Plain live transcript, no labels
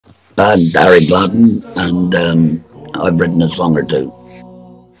And Harry Glasson, and I've written a song or two.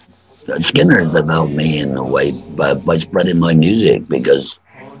 Skinner's have helped me in a way by spreading my music because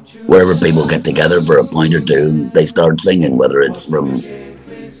wherever people get together for a pint or two, they start singing, whether it's from,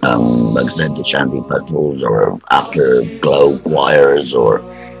 like I said, the shanty festivals or afterglow choirs or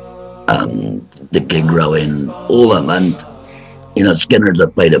the gig rowing, all of them. And, Skinner's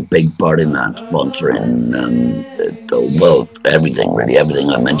have played a big part in that, sponsoring, well, everything, really, everything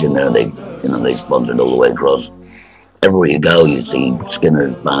I mentioned there, they sponsored all the way across. Everywhere you go, you see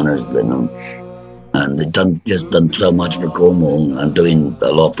Skinner's banners, and they've done so much for Cornwall and doing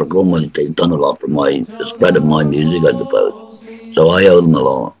a lot for Cornwall. They've done a lot for the spread of my music, I suppose. So I owe them a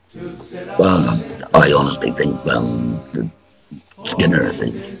lot. Well, I honestly think the Skinner is,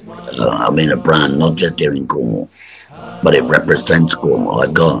 a brand not just here in Cornwall, but it represents Cornwall.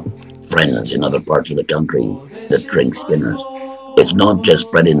 I've got friends in other parts of the country that drink Skinner's. It's not just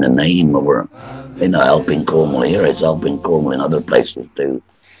spreading the name over, helping Cornwall here. It's helping Cornwall in other places too.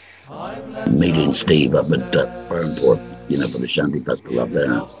 Meeting Steve up at Burnport, for the Shanty Festival up there.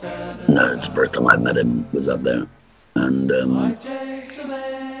 No, it's the first time I met him was up there, and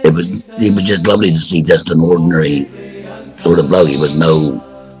it was just lovely to see just an ordinary sort of bloke. He was no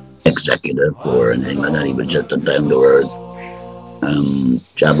executive or anything like that. He was just a down to earth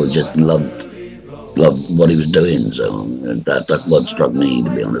chap who just loved what he was doing. So that's what struck me, to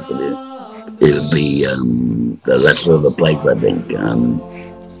be honest with you. It would be the lesser of the place, I think.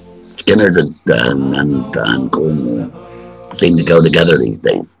 Skinner's and Cornwall seem to go together these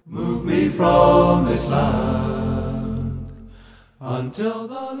days. Move me from this land until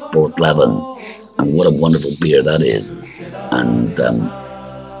the Port Leven, and what a wonderful beer that is. And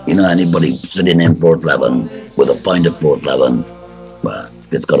anybody sitting in Port Leven with a pint of Port Leven, well,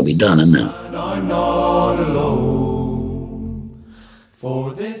 it's got to be done, isn't it? I'm not alone,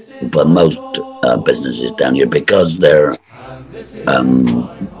 for this is but most businesses down here, because they're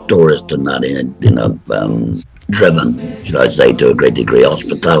tourist and that driven, should I say, to a great degree,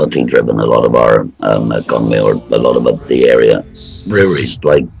 hospitality driven. A lot of our economy, or a lot of the area, breweries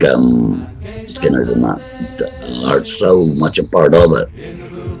like Skinner's and that are so much a part of it,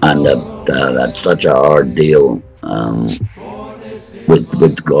 and that's such a hard deal with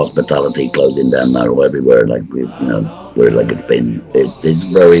hospitality closing down now everywhere. Like where like it's been, it's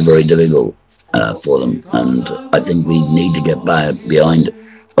very, very difficult for them, and I think we need to get behind.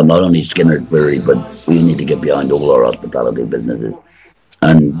 Well, not only Skinner's Brewery, but we need to get behind all our hospitality businesses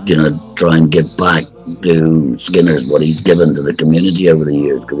and, try and give back to Skinner's what he's given to the community over the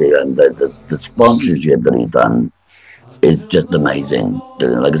years. Because the sponsorship that he's done is just amazing.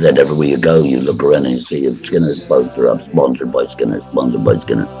 Like I said, everywhere you go, you look around and you see a Skinner's poster up, sponsored by Skinner.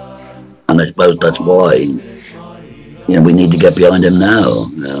 And I suppose that's why, we need to get behind him now.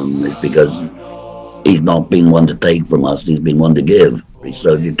 It's because he's not been one to take from us, he's been one to give.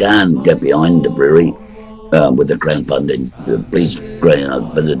 So if you can get behind the brewery with the crowdfunding, please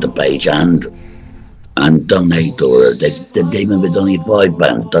visit the page and donate, or even if it's only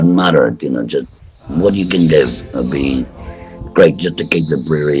 £5, doesn't matter. Just what you can give would be great, just to keep the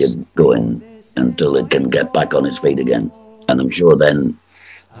brewery going until it can get back on its feet again. And I'm sure then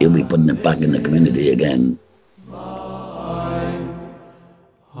he'll be putting it back in the community again